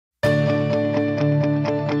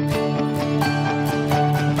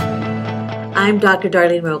I'm Dr.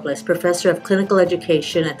 Darline Robles, Professor of Clinical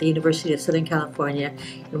Education at the University of Southern California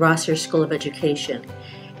in Rosser School of Education,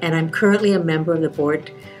 and I'm currently a member of the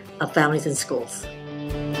Board of Families and Schools.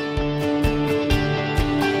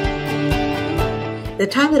 The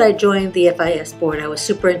time that I joined the FIS board, I was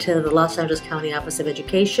superintendent of the Los Angeles County Office of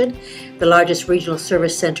Education, the largest regional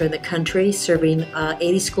service center in the country, serving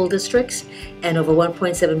 80 school districts and over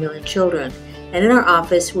 1.7 million children. And in our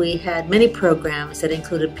office, we had many programs that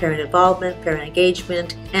included parent involvement, parent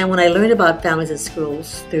engagement. And when I learned about families and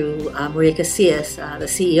schools through Maria Casillas, the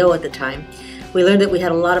CEO at the time, we learned that we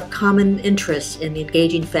had a lot of common interests in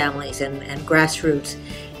engaging families and grassroots.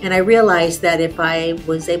 And I realized that if I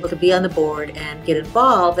was able to be on the board and get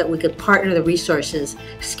involved, that we could partner the resources,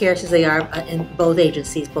 scarce as they are in both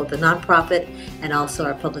agencies, both the nonprofit and also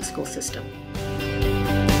our public school system.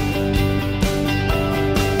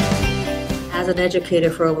 As an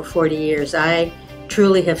educator for over 40 years, I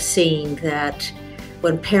truly have seen that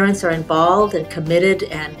when parents are involved and committed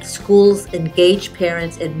and schools engage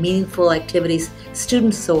parents in meaningful activities,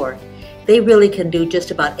 students soar. They really can do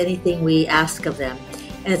just about anything we ask of them.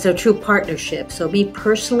 And it's a true partnership. So me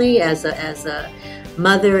personally, as a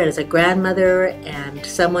mother and as a grandmother and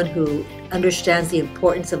someone who understands the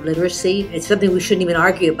importance of literacy, it's something we shouldn't even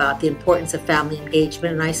argue about, the importance of family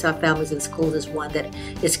engagement, and I saw Families in Schools as one that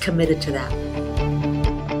is committed to that.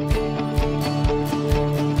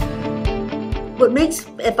 What makes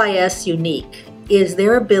FIS unique is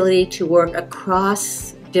their ability to work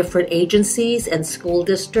across different agencies and school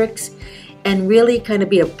districts and really kind of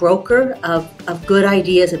be a broker of good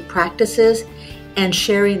ideas and practices and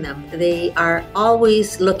sharing them. They are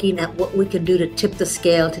always looking at what we can do to tip the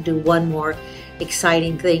scale, to do one more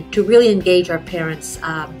exciting thing, to really engage our parents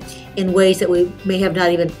in ways that we may have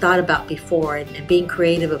not even thought about before, and being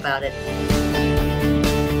creative about it.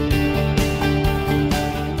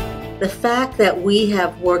 The fact that we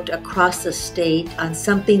have worked across the state on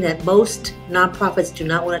something that most nonprofits do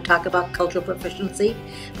not want to talk about, cultural proficiency,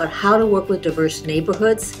 but how to work with diverse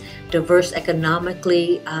neighborhoods, diverse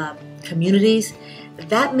economically communities,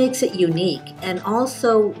 that makes it unique, and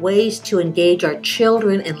also ways to engage our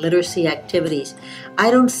children in literacy activities. I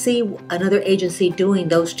don't see another agency doing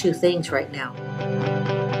those two things right now.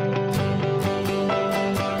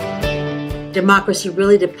 Democracy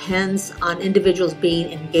really depends on individuals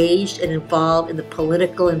being engaged and involved in the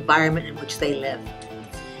political environment in which they live.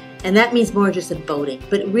 And that means more just than voting,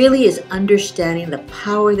 but it really is understanding the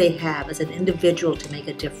power they have as an individual to make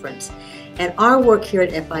a difference. And our work here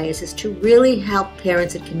at FIS is to really help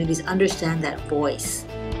parents and communities understand that voice.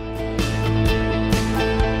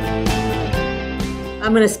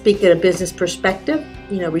 I'm going to speak at a business perspective,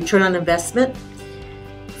 return on investment.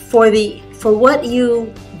 For what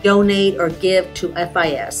you donate or give to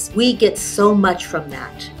FIS, we get so much from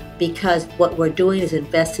that because what we're doing is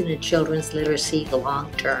investing in children's literacy long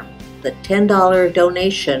term. The $10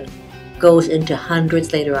 donation goes into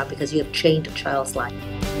hundreds later on because you have changed a child's life.